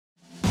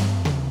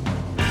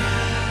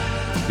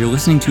You're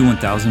listening to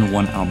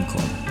 1001 Album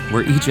Club,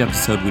 where each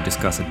episode we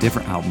discuss a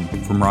different album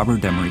from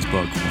Robert Demery's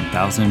book,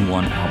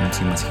 1001 Albums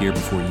You Must Hear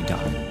Before You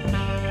Die.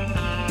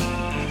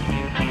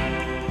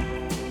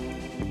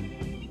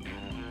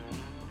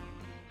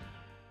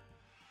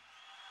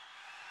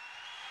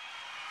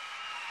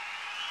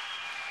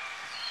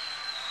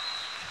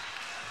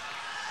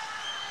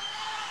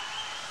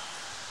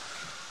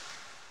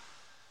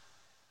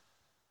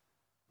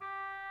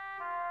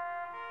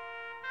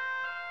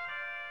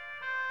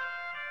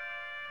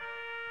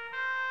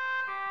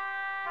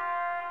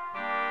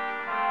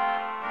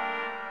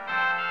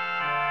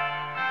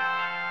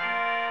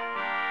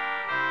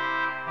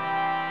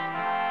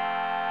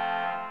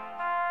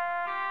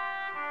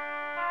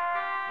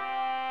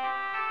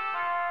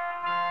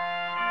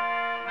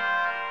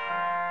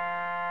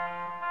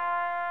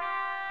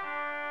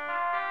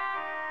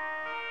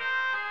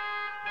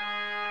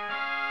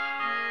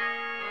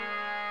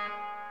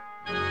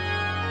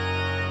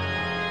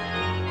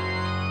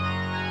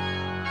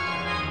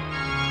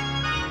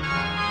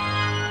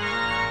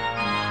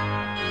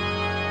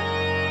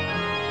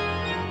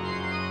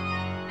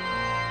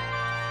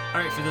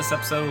 For this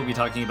episode, we'll be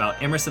talking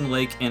about Emerson,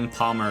 Lake and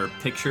Palmer,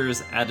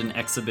 Pictures at an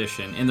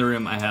Exhibition. In the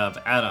room, I have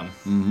Adam,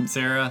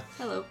 Sarah,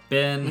 hello,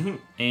 Ben,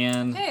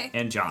 Anne,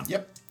 and John.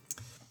 Yep.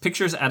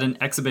 Pictures at an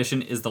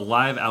Exhibition is the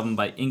live album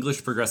by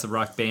English progressive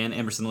rock band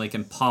Emerson, Lake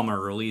and Palmer,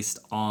 released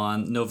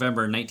on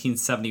November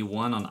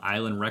 1971 on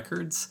Island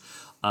Records.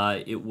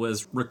 It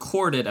was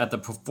recorded at the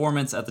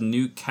performance at the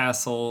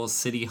Newcastle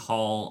City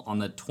Hall on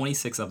the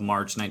 26th of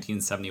March,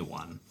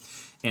 1971.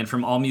 And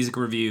from AllMusic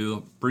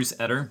Review, Bruce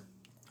Eder,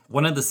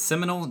 one of the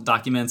seminal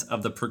documents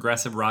of the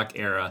progressive rock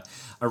era,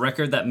 a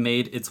record that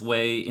made its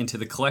way into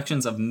the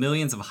collections of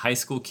millions of high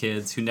school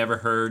kids who never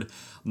heard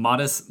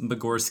Modest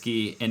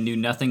Magorsky and knew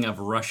nothing of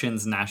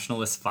Russian's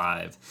Nationalist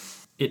Five.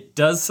 It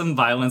does some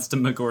violence to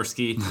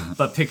Magorsky,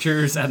 but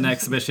Pictures at an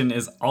Exhibition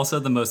is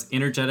also the most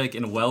energetic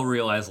and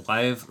well-realized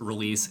live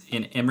release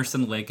in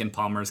Emerson, Lake and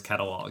Palmer's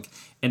catalog,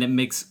 and it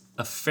makes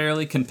a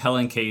fairly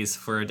compelling case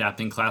for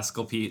adapting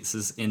classical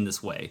pieces in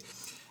this way.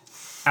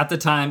 At the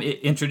time, it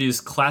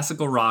introduced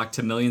classical rock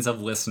to millions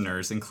of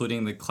listeners,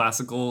 including the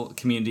classical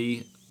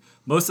community,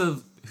 most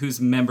of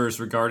whose members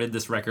regarded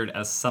this record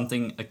as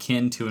something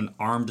akin to an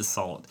armed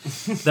assault.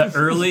 The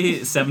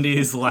early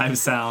 70s live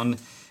sound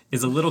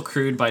is a little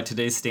crude by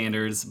today's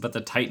standards, but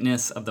the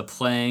tightness of the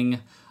playing,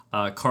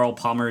 Carl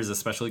Palmer is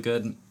especially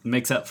good,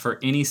 makes up for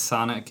any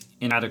sonic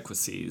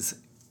inadequacies.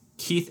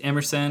 Keith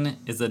Emerson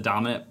is the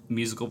dominant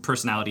musical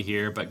personality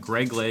here, but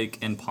Greg Lake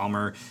and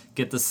Palmer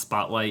get the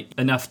spotlight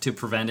enough to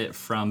prevent it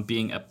from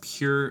being a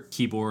pure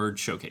keyboard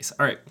showcase.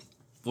 All right,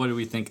 what do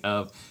we think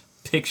of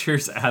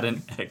Pictures at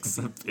an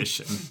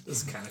Exhibition? This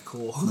is kind of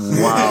cool.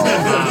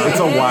 Wow. It's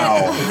a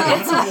wow.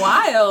 It's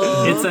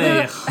wild. It's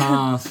a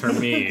for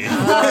me.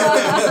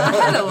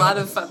 I had a lot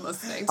of fun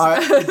listening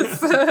to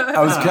this.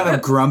 I was kind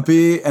of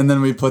grumpy, and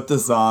then we put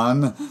this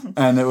on,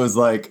 and it was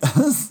like,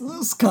 this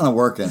is kind of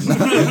working.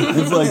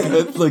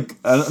 it's like,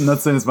 I'm not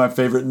saying it's my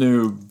favorite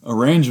new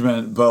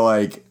arrangement, but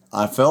like,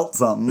 I felt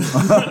something.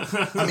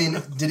 I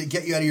mean, did it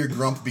get you out of your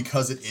grump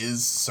because it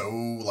is so,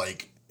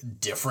 like,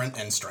 different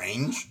and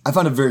strange? I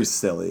found it very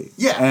silly.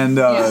 Yeah. And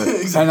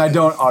Exactly. and I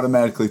don't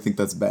automatically think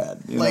that's bad.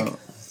 You know?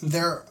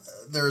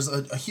 There's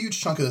a huge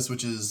chunk of this,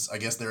 which is, I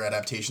guess, their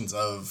adaptations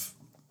of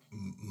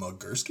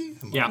Magorsky?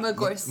 Yeah.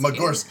 Magorsky.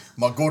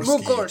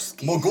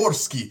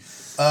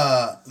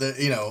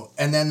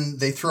 And then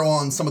they throw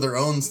on some of their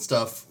own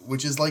stuff,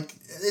 which is like,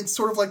 it's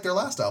sort of like their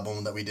last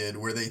album that we did,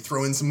 where they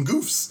throw in some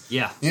goofs.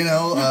 Yeah.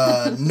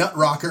 Nut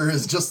Rocker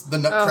is just the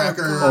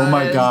Nutcracker. Oh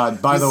my God.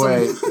 By the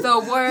way. The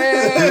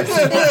worst. It's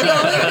the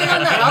only thing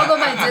on the album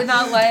I did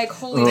not like.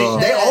 Holy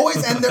shit. They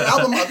always end their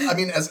album, I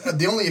mean, as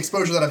the only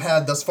exposure that I've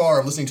had thus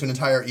far of listening to an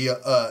entire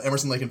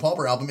Emerson, Lake and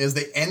Palmer album is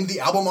they end the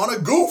album on a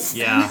goof.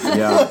 Yeah.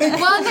 Yeah.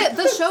 Well,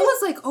 the show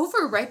was like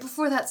over right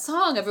before that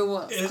song.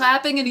 Everyone was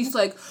clapping, and he's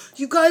like,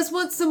 "You guys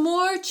want some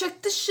more?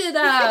 Check the shit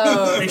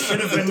out." They should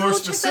have been more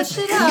Check that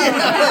specific. shit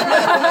out.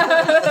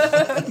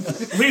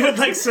 We would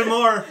like some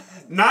more,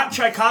 not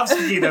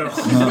Tchaikovsky though.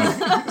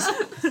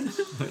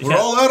 We're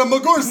all out of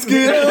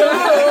Magorsky.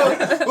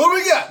 What do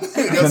we got?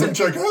 We got some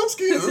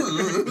Tchaikovsky.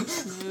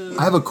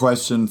 I have a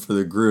question for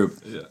the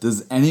group. Yeah.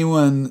 Does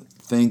anyone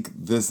think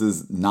this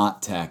is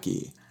not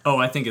tacky? Oh,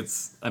 I think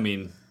it's, I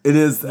mean... It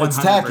is. It's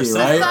tacky,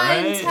 right?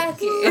 Fine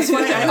tacky. That's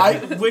why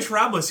I wish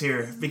Rob was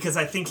here, because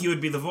I think he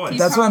would be the voice.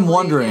 That's what I'm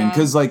wondering, yeah.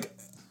 because like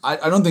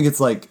I don't think it's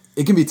like,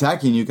 it can be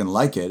tacky and you can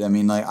like it. I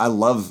mean, like, I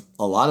love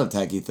a lot of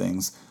tacky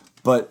things,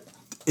 but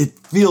it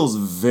feels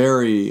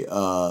very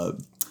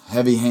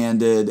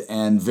heavy-handed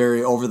and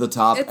very over the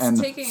top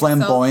and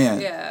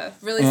flamboyant.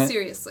 Really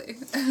seriously.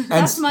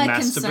 That's my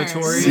concern.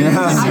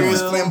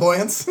 Serious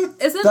flamboyance.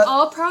 Isn't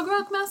all prog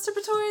rock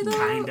masturbatory though?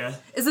 Kinda.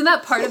 Isn't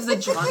that part of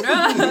the genre?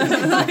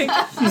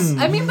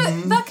 I mean,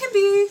 but that can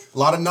be. A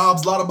lot of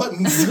knobs, a lot of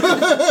buttons.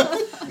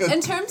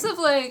 In terms of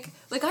like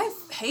I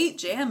hate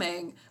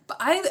jamming, but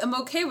I am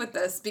okay with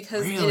this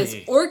because it is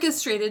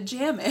orchestrated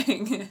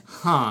jamming.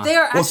 Huh. They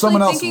are actually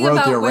someone else thinking wrote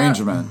about the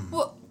arrangement.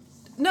 Well,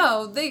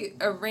 No, they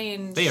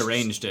arranged. They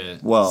arranged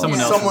it. Well, someone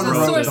Yeah. else Someone the wrote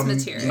wrote source them-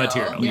 material.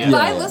 material. Yeah. Yeah.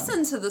 But I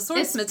listened to the source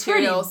It's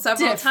material pretty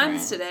several different.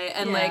 times today,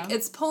 and Yeah. like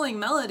it's pulling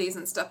melodies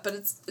and stuff, but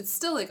it's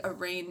still like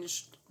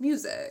arranged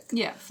music.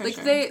 Yeah, for like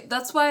sure.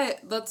 that's why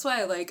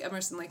I like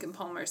Emerson, Lake and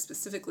Palmer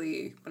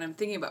specifically when I'm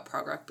thinking about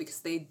prog rock,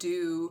 because they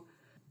do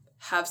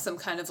have some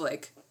kind of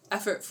like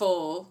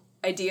effortful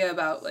idea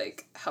about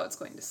like how it's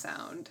going to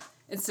sound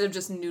instead of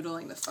just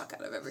noodling the fuck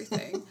out of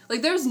everything.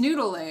 Like there's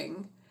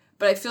noodling,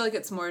 but I feel like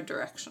it's more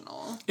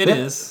directional. It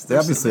is. They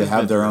obviously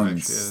have their own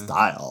direct, yeah.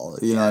 style.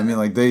 You know what I mean?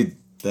 Like they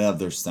have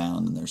their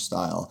sound and their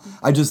style.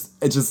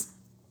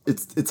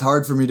 It's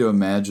hard for me to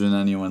imagine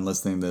anyone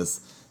listening to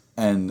this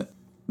and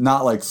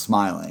not like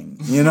smiling.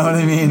 You know what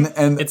I mean?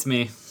 And It's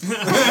me. well,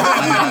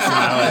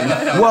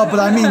 but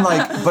I mean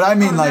like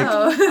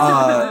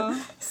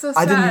So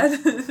I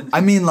sad. didn't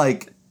I mean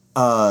like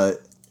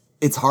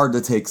it's hard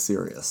to take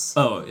serious.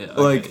 Oh yeah.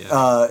 Okay, Like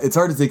yeah. it's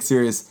hard to take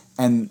serious,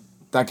 and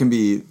that can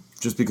be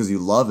just because you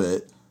love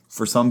it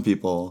for some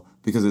people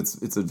because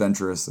it's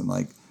adventurous and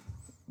like,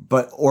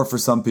 but or for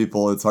some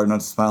people it's hard not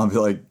to smile and be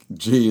like,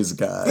 geez,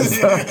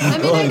 guys. I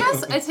mean, I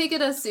guess I take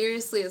it as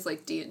seriously as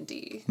like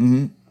D&D,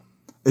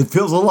 It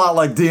feels a lot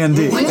like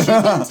D&D. which you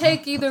can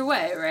take either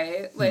way,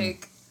 right?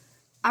 Like,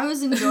 I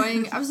was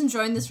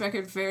enjoying this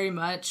record very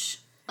much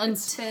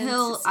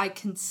until fantastic. I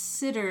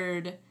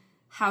considered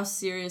how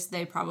serious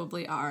they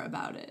probably are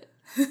about it.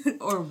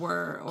 Or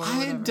were, or I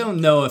whatever.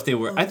 don't know if they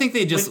were. I think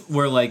they just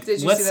were like,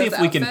 Did you let's see see those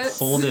if we can outfits?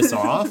 pull this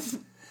off.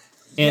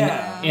 And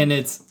Yeah. and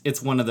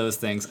it's one of those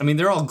things. I mean,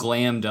 they're all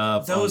glammed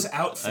up. Those on-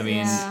 outfits. I mean,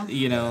 Yeah.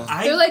 you know.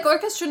 they're like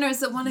orchestra nerds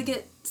that want to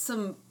get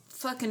some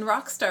fucking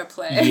rock star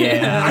play.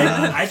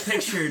 Yeah. I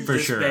pictured For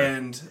this sure.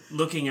 band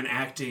looking and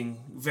acting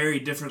very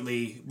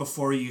differently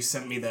before you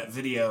sent me that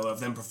video of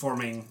them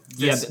performing.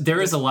 Yeah, This,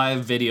 there is a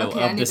live video Okay,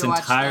 I of need this to watch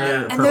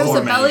entire that. And there's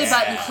a performance. belly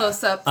button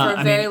close up for I a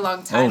mean, very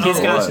long time. oh, He's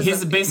Oh, got boy.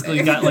 he's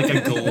basically got like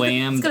a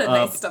glammed got a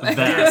up nice stomach.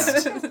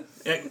 vest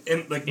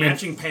and like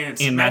matching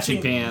pants, and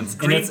matching pants.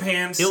 green and it's,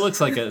 pants. It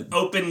looks like a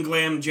open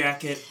glam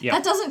jacket. yeah.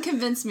 That doesn't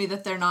convince me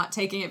that they're not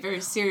taking it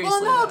very seriously.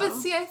 Well, no, though.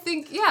 but see, I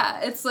think,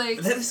 yeah, it's like,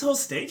 That his whole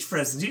stage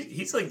presence,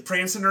 he's like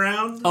prancing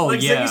around. Oh,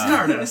 like yeah. Ziggy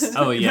Stardust.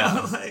 Oh, yeah.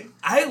 You know, like,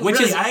 I which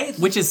really, is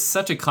which is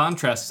such a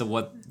contrast to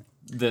what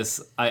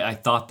this I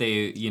thought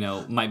they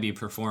might be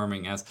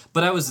performing as.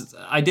 But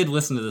I did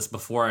listen to this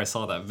before I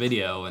saw that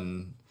video,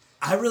 and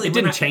I really It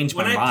didn't change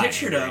my when I mind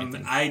pictured or them.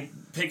 anything. I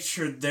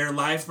pictured their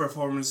live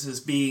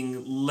performances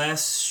being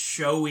less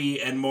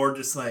showy and more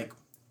just like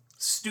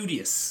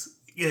studious.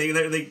 You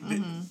know,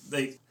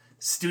 they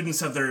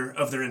students of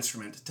their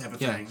instrument type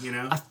of yeah. thing. You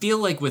know, I feel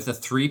like with a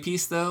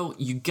 3-piece though,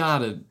 you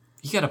gotta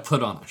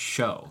put on a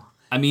show.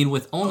 I mean,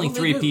 with only Oh, they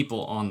 3 do.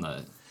 people on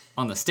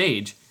the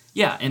stage,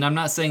 yeah. And I'm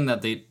not saying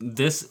that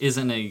this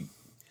isn't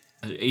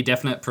a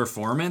definite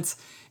performance.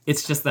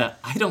 It's just that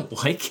I don't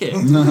like it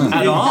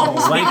at all.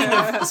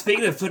 Like,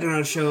 Speaking of putting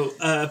on a show,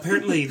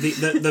 apparently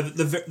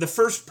the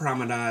first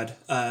Promenade,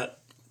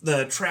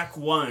 the track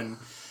 1,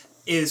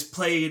 is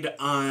played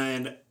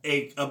on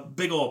a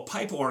big old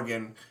pipe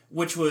organ,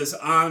 which was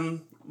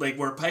on like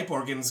where pipe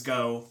organs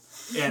go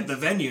at the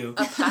venue,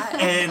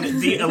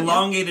 and the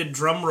elongated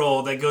drum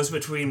roll that goes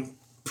between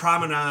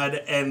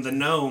Promenade and the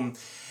Gnome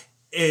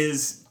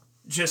is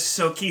just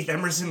so Keith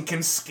Emerson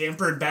can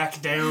scamper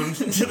back down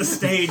to the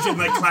stage and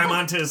like climb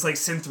onto his like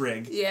synth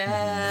rig.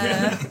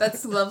 yeah,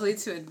 that's lovely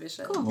to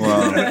envision.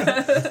 Wow.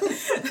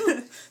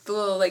 The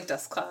little, like,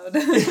 dust cloud.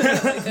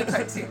 Like a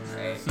cartoon,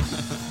 right?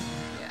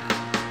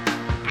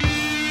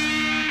 Yeah.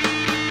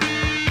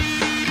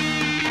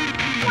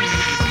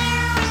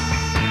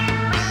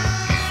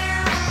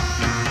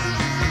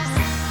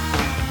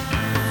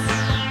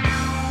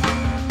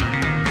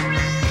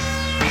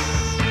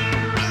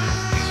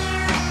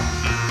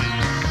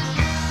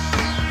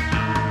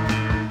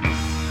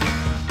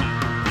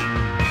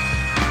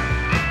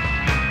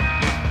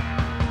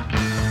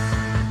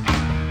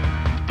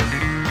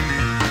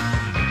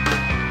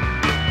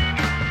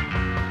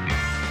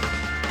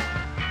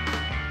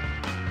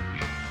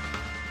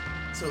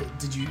 So,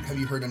 have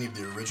you heard any of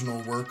the original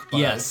work? By,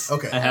 yes,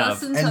 Okay. I I have.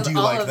 listened And to do you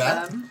all like of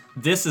that? them.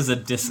 This is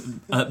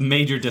a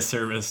major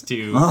disservice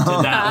to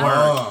that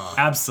work.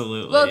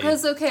 Absolutely. Well,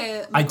 because,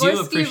 okay, I do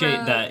Migorsky appreciate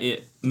wrote- that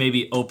it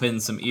maybe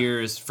opens some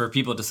ears for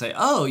people to say,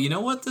 "Oh, you know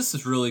what? This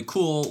is really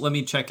cool. Let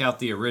me check out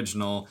the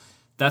original."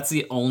 That's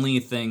the only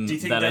thing Do you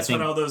think that that's I think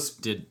what all those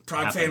did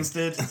prog happen. fans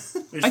did? They just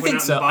I went think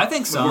out so. and bought I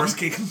think so.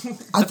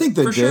 Wygorsky. I think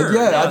they For did. sure.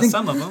 Yeah, I think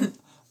some of them.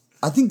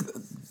 I think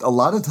a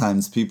lot of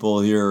times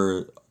people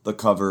hear the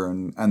cover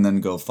and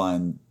then go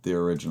find the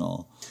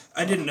original.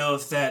 I didn't know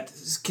if that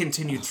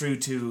continued through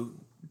to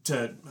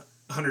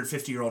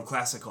 150-year-old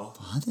classical.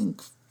 I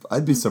think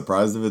I'd be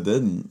surprised if it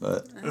didn't,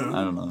 but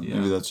I don't know. Yeah.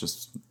 Maybe that's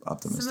just Some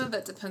optimistic. of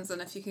it depends on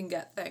if you can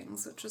get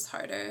things, which is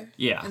harder.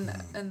 Yeah.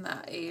 In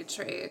that age,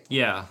 right?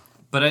 Yeah.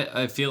 But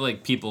I feel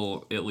like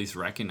people at least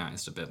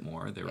recognized a bit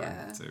more. They were,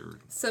 Yeah. they were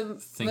So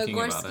Thinking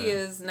about Migorsky it.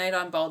 is Night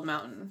on Bald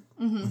Mountain.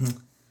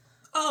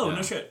 Oh, Yeah.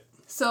 no shit.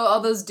 So all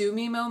those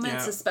doomy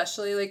moments, Yeah.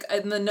 especially like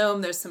in the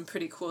Gnome, there's some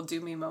pretty cool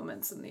doomy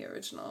moments in the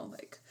original,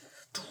 like.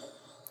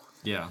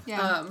 Yeah.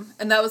 Yeah.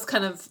 And that was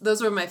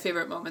those were my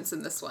favorite moments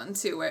in this one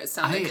too, where it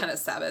sounded I- kind of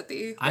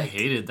Sabbath-y. I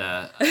hated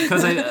that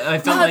because I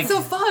felt Oh, like it's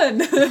so fun.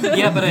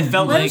 yeah, but I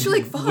felt Why like don't you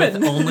like fun?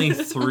 with only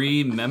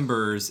 3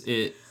 members,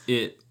 it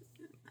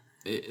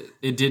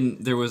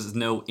didn't. There was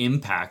no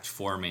impact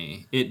for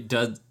me. It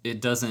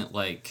doesn't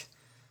like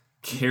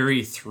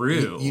carry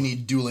through. You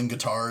need dueling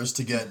guitars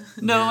to get.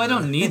 No, I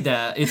don't need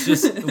that. It's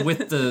just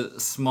with the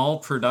small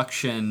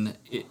production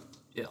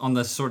on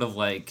the sort of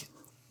like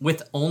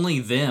with only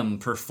them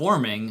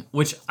performing,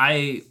 which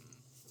I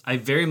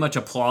very much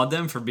applaud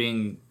them for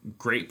being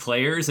great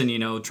players and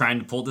trying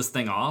to pull this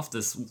thing off,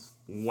 this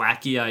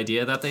wacky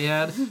idea that they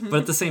had. But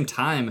at the same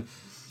time,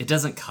 it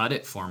doesn't cut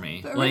it for me.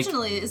 But Like,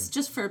 originally, it's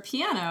just for a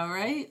piano,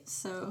 right?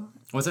 So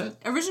what's it?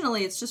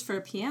 originally, it's just for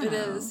a piano. It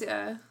is,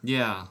 yeah.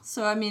 Yeah,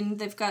 So I mean,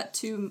 they've got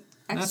 2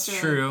 that's extra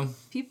true.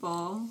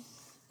 people.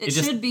 It It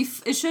just- should be.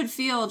 It should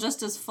feel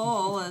just as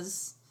full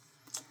as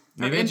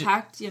or Maybe I ju-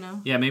 impact.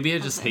 Yeah, maybe I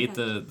just Okay, hate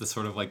the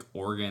sort of like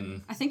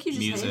organ I think you just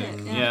music. hate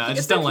it. Yeah, I It's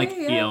just don't like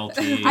okay, yeah. ELP.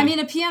 I mean,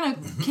 a piano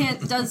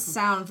does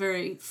sound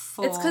very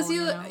full. It's because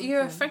know? you're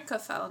a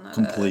Francophile, not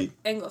Complete.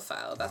 a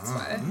Anglophile. That's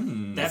why.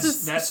 That's This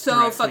is that's so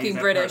directly fucking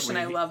that British, part and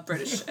I where love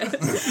British shit.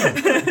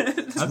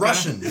 It's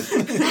Russian.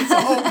 It's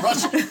all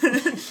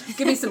Russian.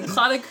 Give me some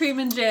clotted cream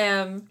and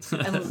jam.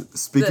 And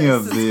Speaking this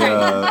of is the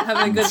great.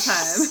 Having a good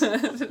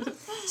time.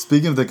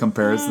 speaking of the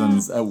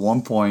comparisons, at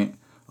one point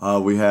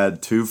we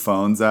had 2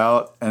 phones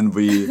out, and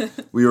we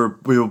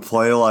would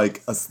play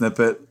like a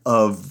snippet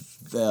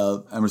of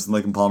the Emerson,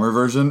 Lake and Palmer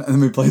version, and then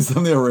we play some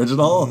of the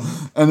original,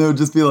 and it would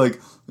just be like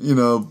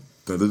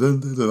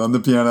dun-dun-dun-dun-dun on the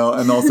piano,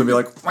 and also be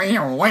like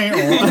wow, wow.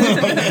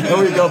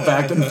 And we go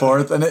back and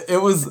forth, and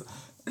it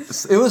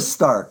was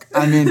stark.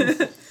 I mean,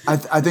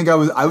 I think I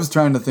was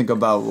trying to think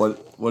about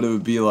what it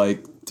would be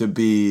like to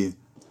be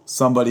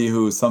somebody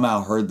who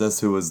somehow heard this,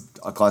 who was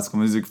a classical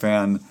music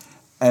fan,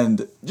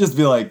 and just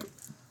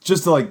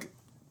to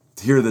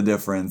hear the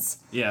difference.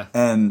 Yeah.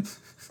 And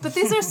But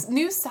these are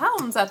new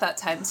sounds at that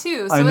time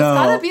too, so I it's know.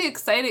 gotta be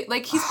exciting.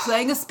 Like he's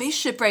playing a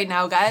spaceship right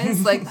now,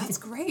 guys. Like that's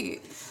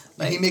great.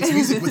 He makes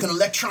music with an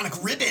electronic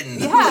ribbon.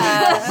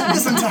 Yeah.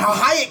 Listen to how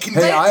high it can hey,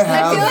 be. I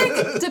have. I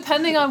feel like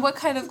depending on what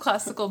kind of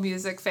classical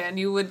music fan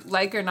you would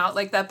like or not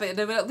like that, but it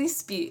would at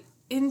least be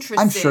interesting.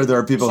 I'm sure there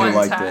are people who one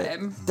liked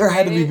time, it. There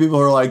had to be right? people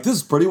who are like, this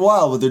is pretty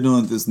wild what they're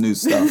doing with this new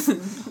stuff.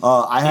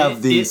 I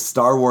have the It-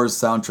 Star Wars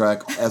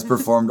soundtrack as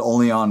performed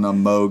only on a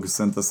Moog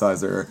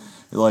synthesizer,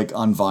 like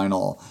on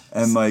vinyl.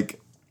 And like,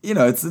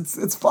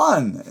 it's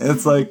fun.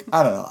 It's like,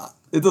 I don't know.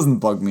 It doesn't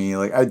bug me.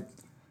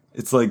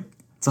 It's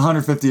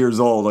 150 years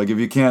old. Like if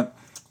you can't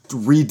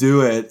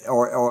redo it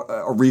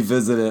or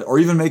revisit it or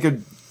even make a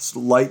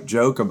light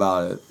joke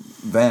about it,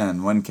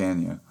 then when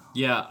can you?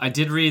 Yeah, I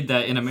did read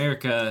that in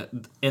America,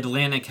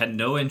 Atlantic had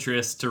no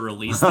interest to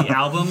release the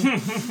album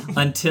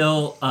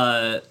until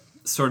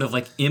sort of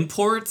like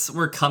imports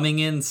were coming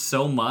in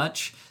so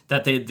much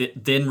that they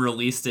then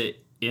released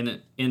it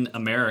in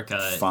America.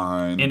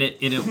 Fine. And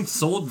it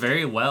sold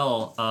very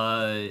well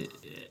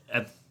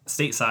at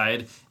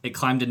stateside. It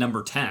climbed to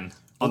number 10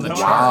 on the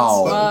charts.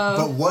 Wow.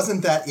 But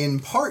wasn't that in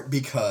part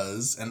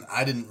because, and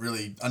I didn't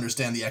really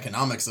understand the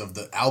economics of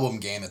the album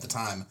game at the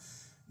time,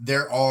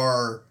 there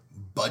are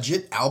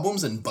budget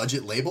albums and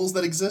budget labels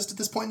that exist at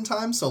this point in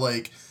time. So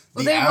like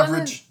the they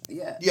average,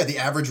 wanted- the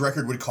average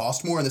record would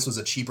cost more, and this was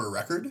a cheaper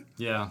record.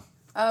 Yeah.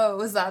 Oh,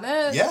 was that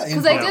it? Yeah,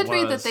 Because I yeah, did it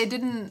read was.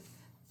 that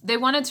they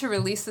wanted to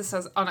release this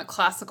on a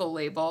classical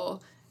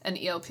label, and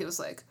ELP was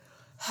like,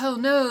 hell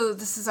no,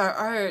 this is our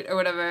art, or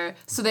whatever.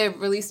 So they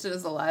released it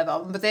as a live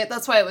album, but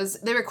that's why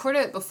they recorded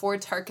it before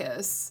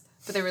Tarkus,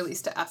 but they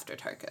released it after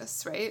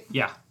Tarkus, right?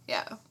 Yeah.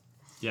 Yeah.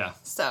 Yeah.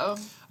 So,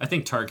 I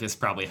think Tarkus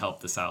probably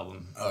helped this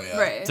album, Oh yeah,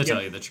 right. to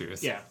tell you the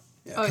truth. Yeah.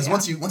 Because yeah.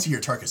 once you hear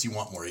Tarkus, you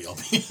want more ELP,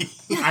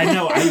 I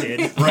know I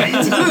did. right?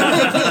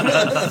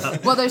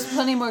 Well, there's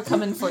plenty more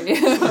coming for you,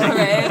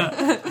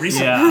 right?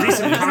 Recent, Yeah.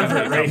 recent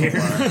convert right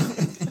here.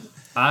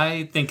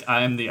 I think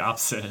I'm the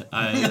opposite.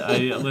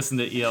 I listen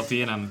to ELP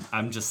and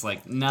I'm just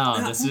like,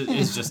 no, this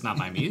is just not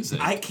my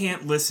music. I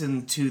can't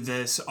listen to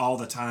this all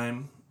the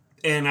time,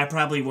 and I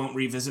probably won't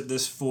revisit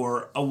this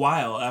for a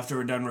while after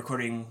we're done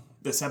recording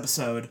this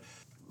episode.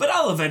 But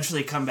I'll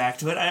eventually come back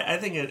to it. I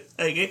think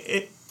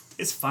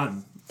it's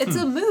fun. It's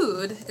a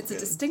mood. It's a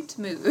distinct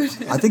mood.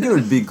 I think it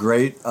would be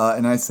great,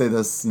 and I say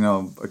this,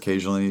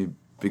 occasionally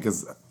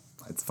because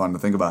it's fun to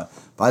think about.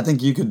 But I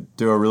think you could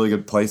do a really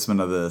good placement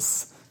of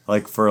this,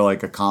 like for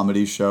like a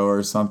comedy show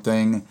or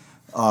something.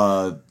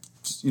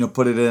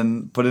 Put it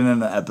in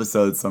an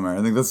episode somewhere.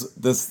 I think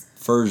this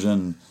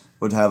version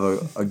would have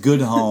a good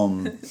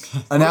home,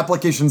 an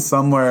application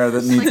somewhere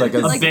that needs like a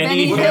like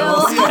Benny Hill. Hill.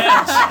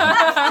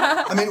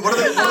 I mean, what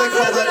do they call that?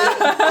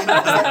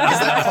 Is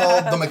that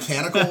called the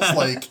mechanicals?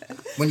 Like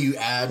when you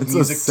add it's a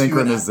music to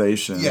an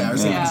synchronization. yeah, or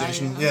Yeah.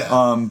 synchronization.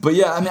 Yeah. But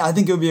yeah, I mean, I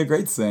think it would be a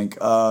great sync,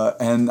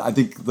 and I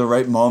think the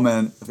right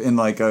moment in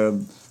like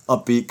a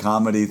upbeat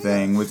comedy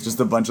thing with just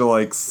a bunch of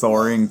like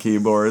soaring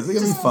keyboards. It's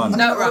gonna be fun.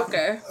 Nut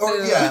rocker. Or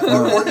Boo.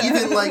 yeah, or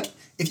even like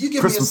if you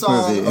give Christmas me a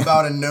song movie.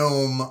 about a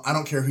gnome, I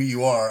don't care who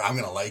you are, I'm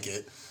gonna like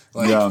it.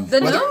 Like, Yeah.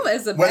 The whether- gnome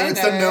is a whether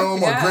it's the banger,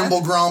 gnome or yeah.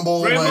 Grimble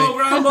Grumble, Grumble, like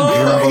grumble.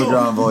 Grumble,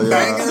 grumble, yeah.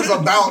 bangers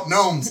about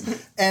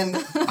gnomes. And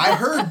I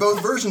heard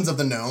both versions of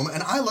the gnome,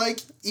 and I like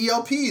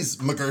ELP's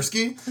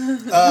Magursky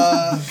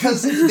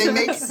because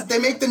they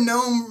make the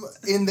gnome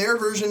in their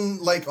version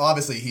like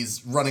obviously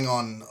he's running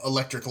on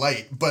electric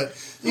light, but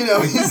you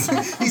know he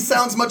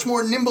sounds much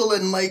more nimble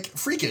and like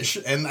freakish,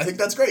 and I think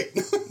that's great.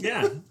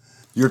 Yeah. Oh,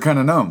 You're kind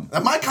of gnome.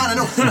 My kind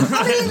of gnome.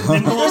 I mean,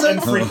 Nimble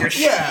and freakish.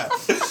 yeah,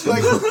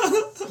 like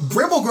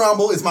Grimble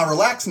Grumble is my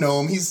relaxed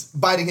gnome. He's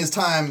biding his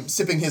time,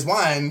 sipping his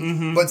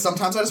wine, but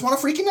sometimes I just want a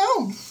freaky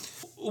gnome.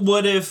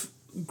 What if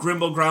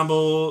Grimble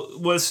Grumble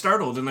was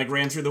startled and like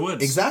ran through the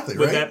woods? Exactly,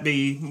 Would right? that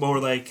be more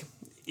like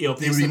ELP's It would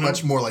be the gnome?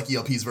 much more like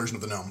ELP's version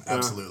of the gnome.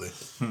 Absolutely.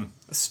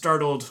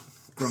 Startled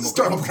Grimble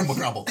Startled Grimble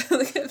Grumble.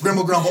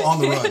 Grimble Grumble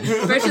on the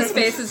run. Bert's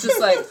face is just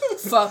like,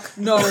 fuck,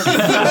 no.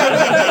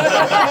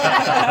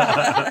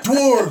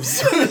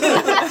 Dwarves!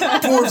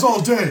 Dwarves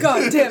all day.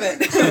 God damn it.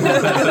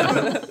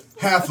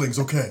 Halflings,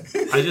 okay.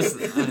 I just,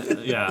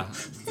 yeah,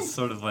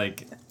 sort of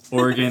like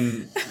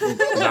organ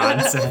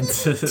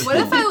nonsense. What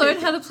if I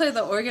learned how to play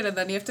the organ and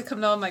then you have to come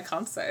to all my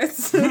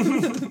concerts?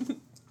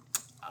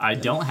 I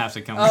don't have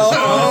to come.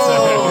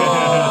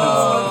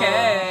 Oh,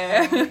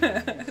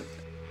 okay.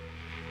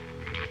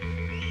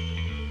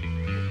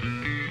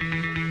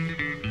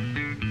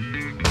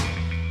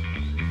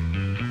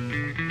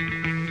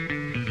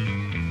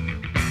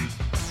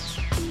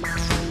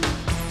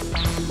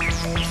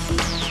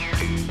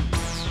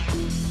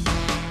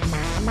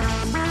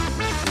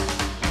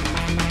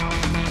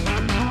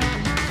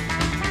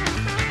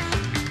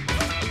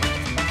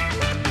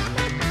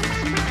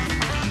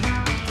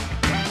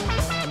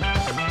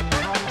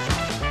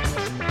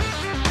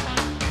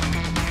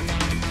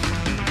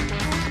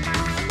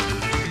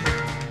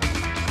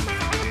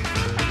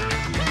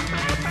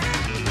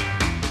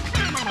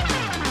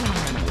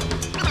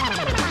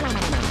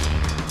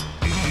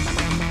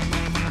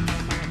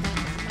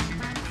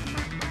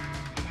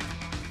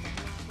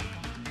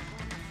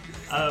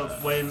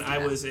 When I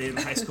was in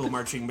high school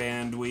marching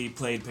band, we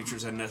played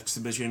pictures at an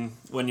exhibition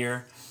one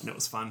year, and it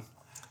was fun.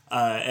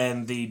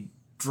 And the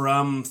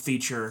drum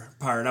feature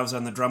part, I was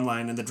on the drum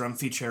line, and the drum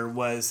feature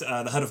was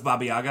the Hut of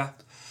Baba Yaga,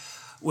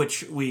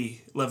 which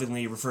we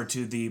lovingly refer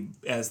to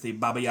as the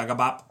Baba Yaga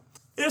Bop.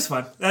 It was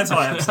fun. That's all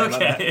I have to say about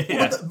that.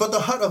 Yeah. But the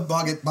Hut of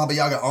Baba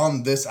Yaga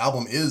on this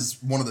album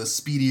is one of the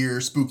speedier,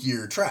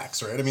 spookier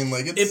tracks, right? I mean,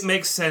 like, it's... It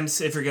makes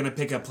sense if you're going to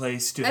pick a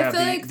place to I have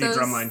feel like the those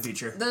drumline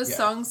feature. Those Yeah.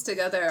 songs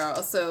together are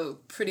also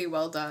pretty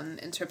well done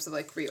in terms of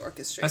like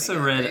reorchestrating. I also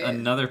it, read right?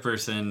 another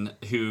person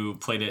who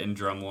played it in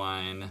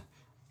drumline,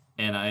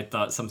 and I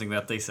thought something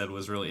that they said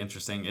was really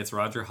interesting. It's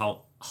Roger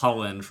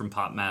Holland from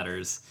Pop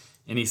Matters,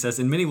 and he says,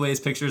 in many ways,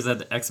 Pictures at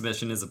the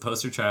Exhibition is a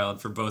poster child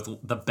for both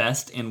the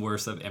best and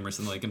worst of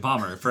Emerson, Lake and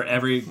Palmer. For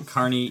every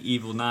Carney,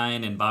 Evil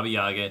Nine, and Baba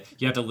Yaga,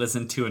 you have to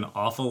listen to an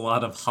awful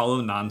lot of hollow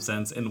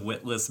nonsense and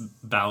witless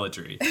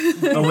balladry.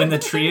 But when the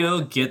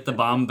trio get the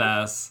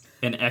bombast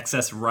and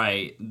excess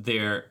right,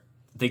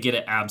 they get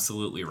it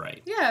absolutely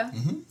right. Yeah.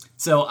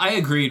 So I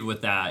agreed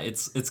with that.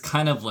 It's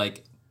kind of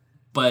like,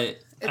 but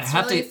I It's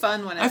have really to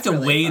fun when I have it's to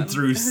really wade fun.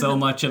 through so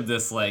much of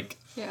this like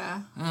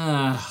Yeah.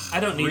 I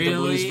don't need the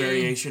blues really?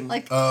 variation.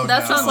 Like, Oh,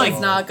 That no. sounds like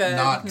not good.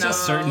 Not no.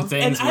 just certain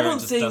things and where I don't it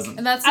just think doesn't.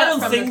 And that's I not don't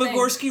from think the thing.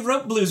 Magorsky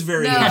wrote blues No,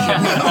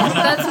 variation.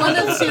 that's one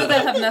of two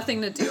that have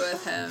nothing to do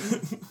with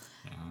him.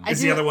 I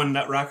Is do, the other one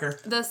Nut Rocker?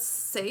 The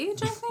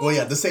Sage, I think. Well,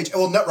 yeah, the Sage...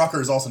 Well, Nut Rocker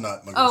is also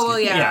not Magursky. Oh well,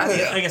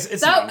 yeah. I guess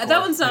it's an encore.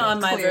 That one's not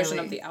on my Clearly. version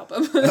of the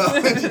album.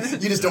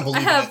 You just don't believe I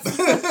have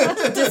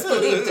it.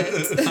 disbelieved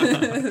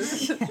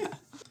it.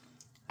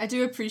 I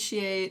do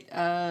appreciate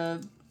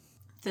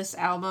this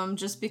album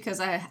just because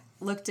I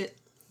looked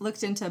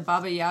into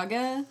Baba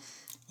Yaga.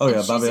 Oh yeah,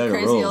 She's Baba a Yaga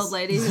crazy rules. old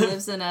lady who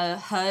lives in a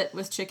hut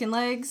with chicken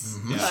legs.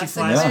 She Classic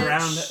flies bitch.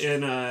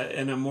 around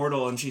in a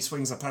mortal and she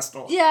swings a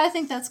pestle. Yeah, I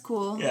think that's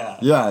cool. Yeah.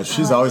 Yeah,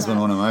 she's always been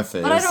one of my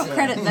faves. But I don't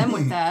credit them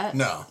with that.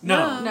 No.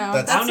 No. No.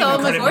 That's- I don't all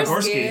even credit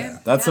Magorsky.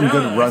 Magorsky. That's some Yeah.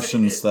 good No,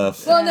 Russian it-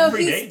 stuff. Well, no,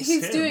 Predates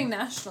he's him. doing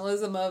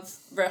nationalism of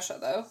Russia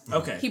though.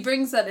 Okay. He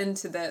brings that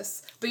into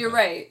this. But you're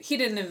right. He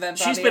didn't invent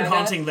Baba She's been Yaga.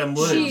 haunting them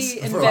woods She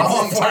for a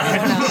long invented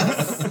everyone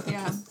else.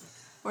 Yeah.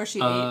 Or she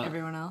ate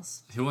everyone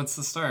else. Who wants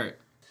to start?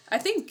 I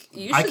think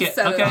you I should can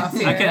set okay. it off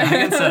here. I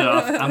can set it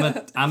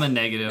off. I'm a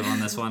negative on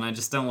this one. I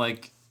just don't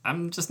like.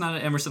 I'm just not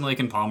an Emerson, Lake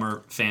and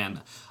Palmer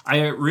fan. I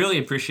really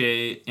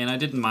appreciate, and I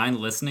didn't mind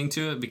listening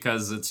to it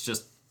because it's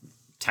just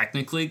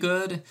technically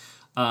good.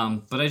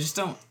 But I just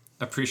don't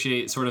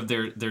appreciate sort of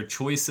their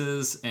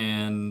choices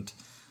and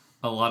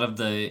a lot of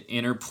the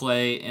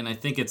interplay. And I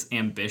think it's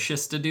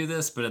ambitious to do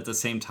this, but at the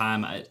same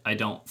time, I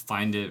don't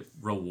find it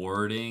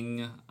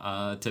rewarding.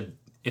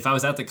 If I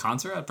was at the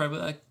concert, I'd probably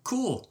be like,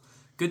 cool.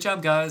 Good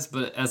job, guys.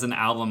 But as an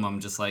album, I'm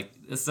just like,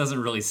 this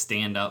doesn't really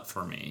stand up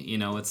for me. You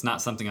know, it's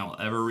not something I'll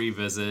ever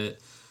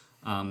revisit.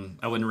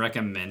 I wouldn't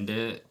recommend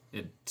it.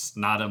 it's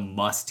not a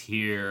must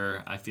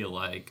hear, I feel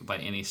like, by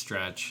any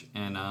stretch.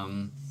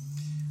 And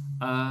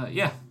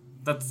yeah,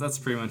 that's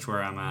pretty much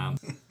where I'm at.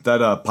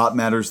 That Pop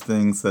Matters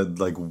thing said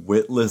like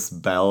witless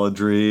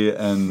balladry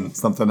and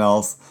something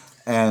else,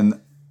 and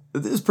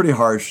it is pretty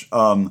harsh.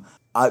 I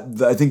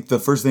think the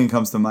first thing that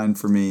comes to mind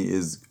for me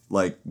is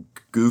like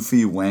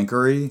goofy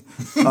wankery,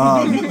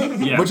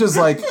 which is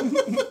like,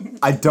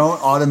 I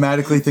don't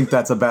automatically think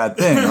that's a bad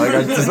thing.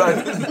 Like,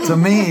 to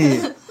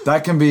me,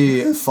 that can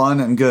be fun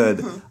and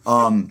good.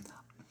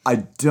 I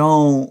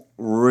don't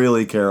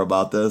really care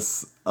about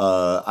this.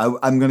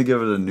 I'm going to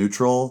give it a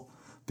neutral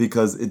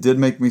because it did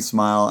make me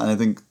smile, and I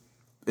think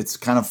it's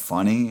kind of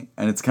funny,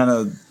 and it's kind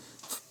of,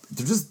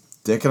 they're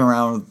just dicking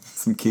around with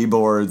some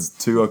keyboards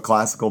to a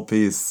classical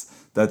piece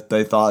that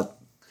they thought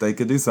they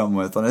could do something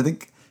with, and I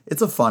think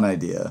it's a fun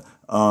idea.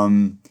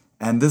 And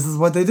this is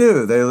what they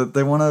do.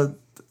 They want to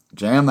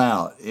jam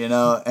out,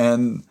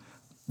 and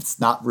it's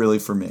not really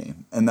for me,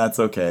 and that's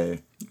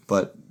okay.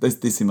 But they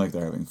seem like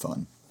they're having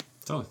fun.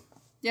 Totally.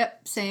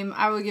 Yep, same.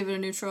 I would give it a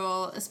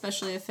neutral,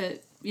 especially if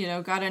it,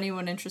 got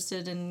anyone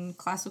interested in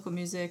classical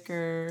music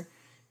or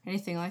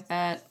anything like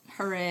that.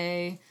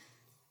 Hooray.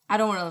 I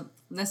don't want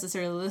to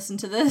necessarily listen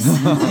to this.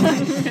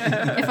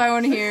 If I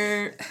want to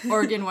hear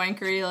organ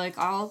wankery, like,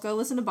 I'll go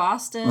listen to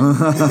Boston or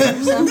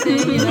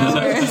something,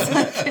 where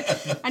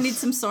it's like, I need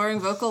some soaring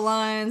vocal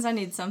lines. I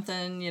need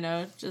something,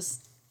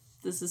 just,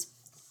 this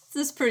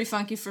is pretty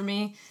funky for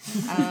me.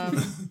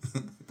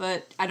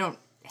 But I don't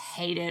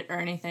hate it or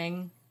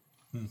anything.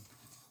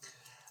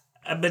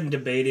 I've been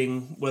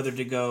debating whether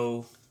to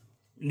go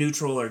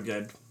neutral or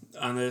good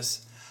on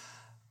this.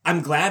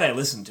 I'm glad I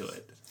listened to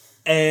it,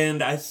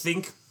 and I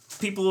think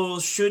people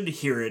should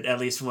hear it at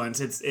least once.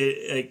 It's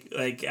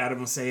like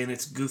Adam was saying,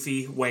 it's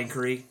goofy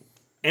wankery,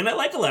 and I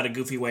like a lot of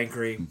goofy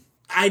wankery.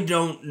 I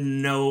don't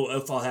know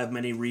if I'll have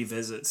many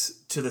revisits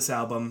to this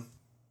album,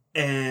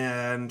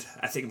 and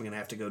I think I'm gonna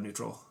have to go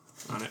neutral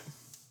on it.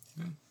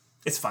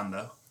 It's fun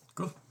though.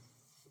 Cool.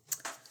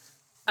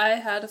 I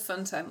had a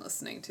fun time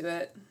listening to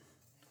it.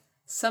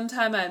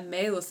 Sometime I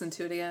may listen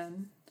to it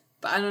again,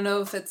 but I don't know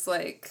if it's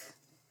like,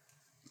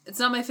 it's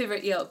not my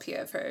favorite ELP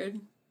I've heard.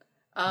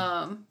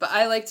 But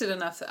I liked it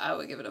enough that I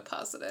would give it a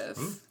positive.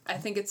 I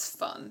think it's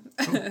fun.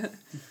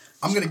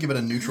 I'm gonna give it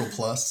a neutral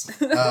plus.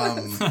 I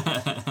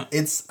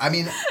like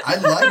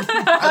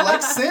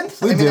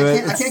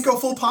synth. I can't go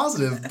full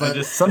positive,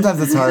 but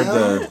sometimes it's hard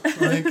to.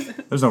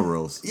 There's no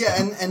rules. Yeah,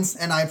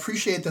 and I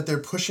appreciate that they're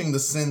pushing the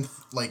synth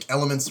like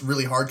elements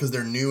really hard because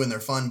they're new and they're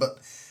fun. But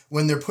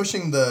when they're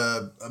pushing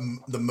the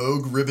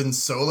Moog ribbon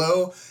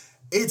solo,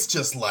 it's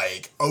just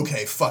like,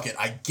 okay, fuck it,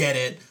 I get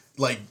it.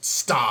 Like,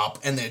 stop,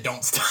 and they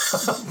don't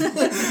stop.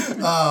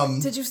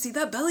 Did you see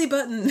that belly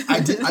button?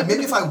 I did.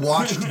 Maybe if I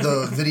watched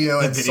the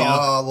video and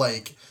saw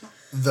like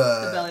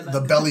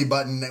the belly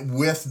button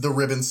with the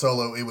ribbon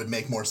solo, it would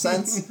make more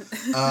sense.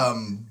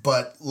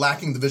 But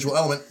lacking the visual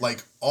element,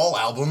 like all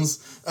albums.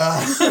 Whoa.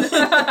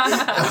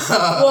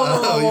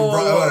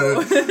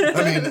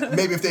 I mean,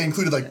 maybe if they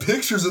included like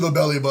pictures of the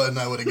belly button,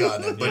 I would have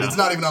gotten it. But it's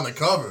not even on the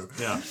cover.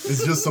 Yeah,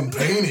 it's just some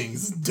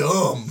paintings.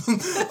 Dumb.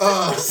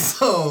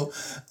 So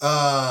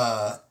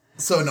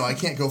no, I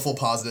can't go full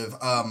positive.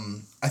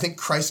 I think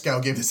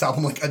Christgau gave this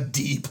album like a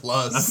D+. Of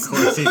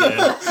course he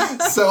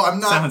did. So I'm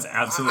not. Sounds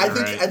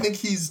absolutely right. I think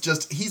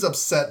he's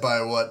upset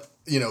by what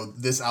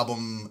this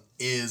album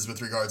is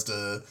with regards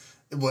to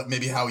what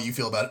maybe how you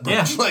feel about it.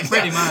 Yeah, like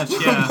pretty much.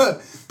 Yeah,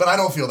 but I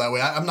don't feel that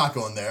way. I'm not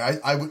going there.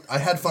 I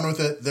had fun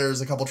with it.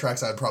 There's a couple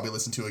tracks I'd probably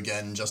listen to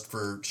again just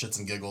for shits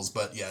and giggles.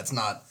 But yeah, it's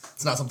not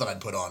something I'd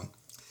put on.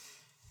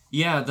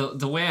 Yeah,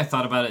 the way I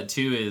thought about it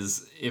too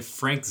is if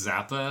Frank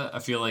Zappa, I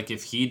feel like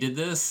if he did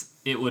this,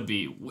 it would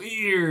be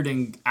weird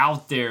and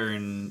out there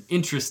and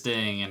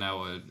interesting, and I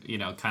would,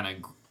 kind of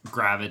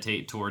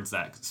gravitate towards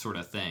that sort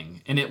of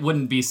thing. And it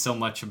wouldn't be so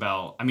much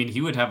about, I mean, he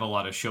would have a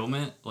lot of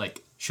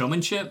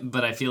showmanship,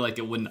 but I feel like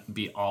it wouldn't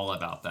be all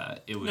about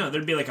that. It would. No,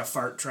 there'd be like a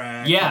fart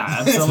track. Yeah,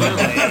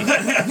 absolutely.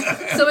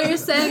 So what you're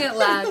saying it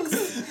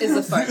lacks is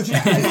a fart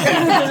track.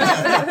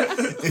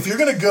 If you're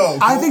gonna go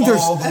I think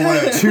all the way.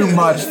 there's too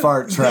much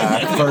fart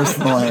track,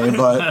 personally,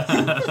 but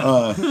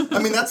I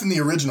mean, that's in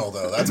the original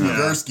though. That's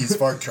Gursky's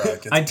fart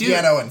track. It's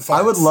piano and farts.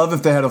 I would love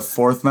if they had a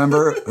fourth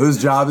member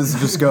whose job is to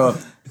just go,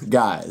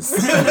 guys.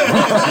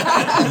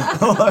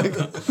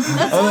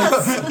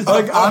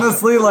 like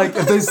honestly, like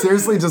if they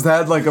seriously just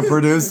had like a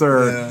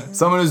producer,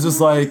 someone who's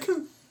just like,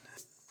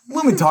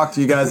 let me talk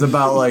to you guys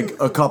about like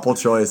a couple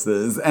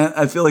choices, and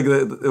I feel like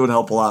it would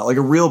help a lot. Like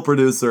a real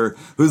producer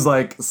who's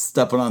like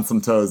stepping on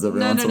some toes every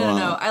once in a while.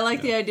 No. I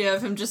like the idea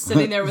of him just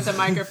sitting there with a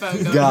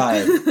microphone going,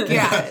 guys.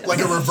 Like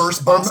a reverse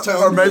boss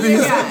tone. Or maybe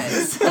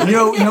guys.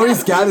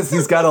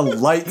 he's got a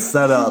light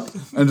set up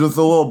and just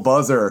a little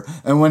buzzer,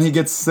 and when he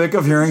gets sick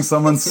of hearing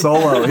someone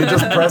solo, he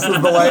just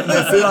presses the light and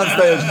they sit on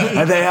stage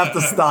and they have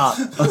to stop.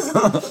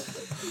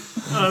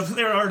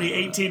 They're already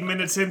 18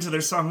 minutes into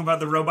their song about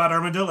the robot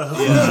armadillo.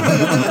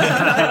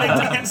 Yeah.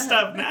 They can't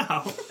stop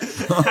now.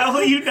 How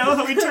will you know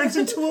how he turns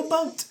into a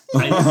boat?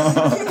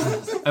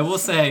 I will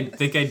say I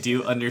think I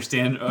do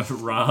understand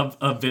Rob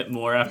a bit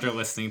more after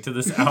listening to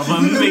this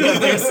album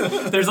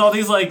because there's all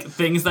these like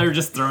things that are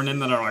just thrown in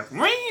that are like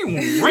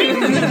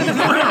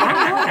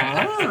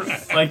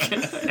like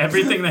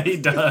everything that he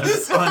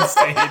does on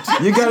stage.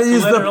 You gotta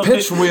use the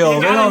pitch wheel.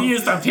 You gotta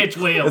use the pitch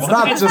wheel. It's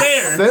not just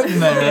sitting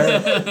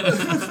there.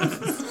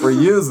 We're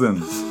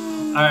using.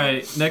 All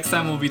right, next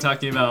time we'll be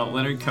talking about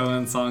Leonard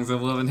Cohen's Songs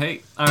of Love and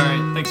Hate. All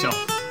right, thanks y'all.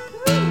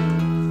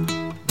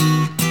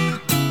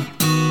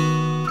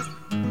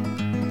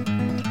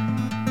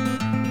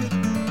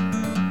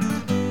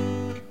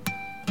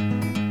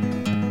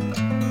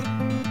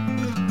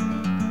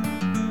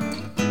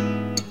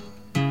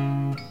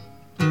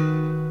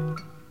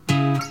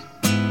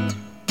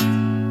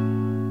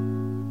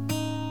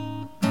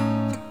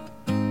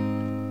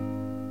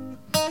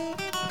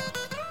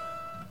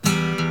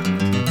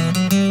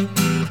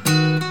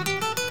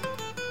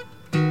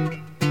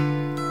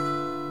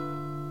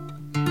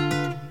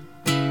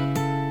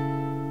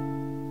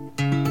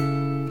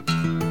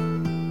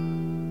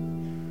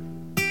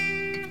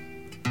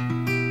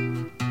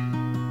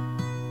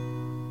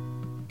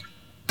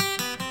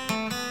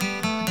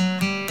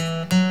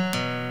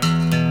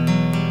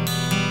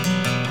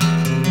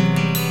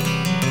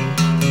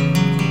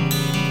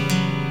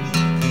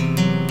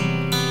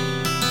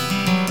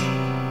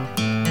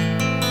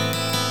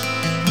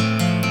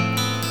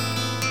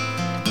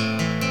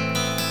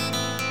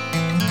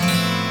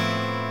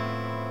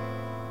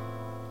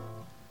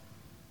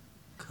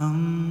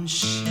 Come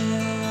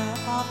share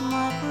of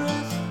my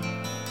breath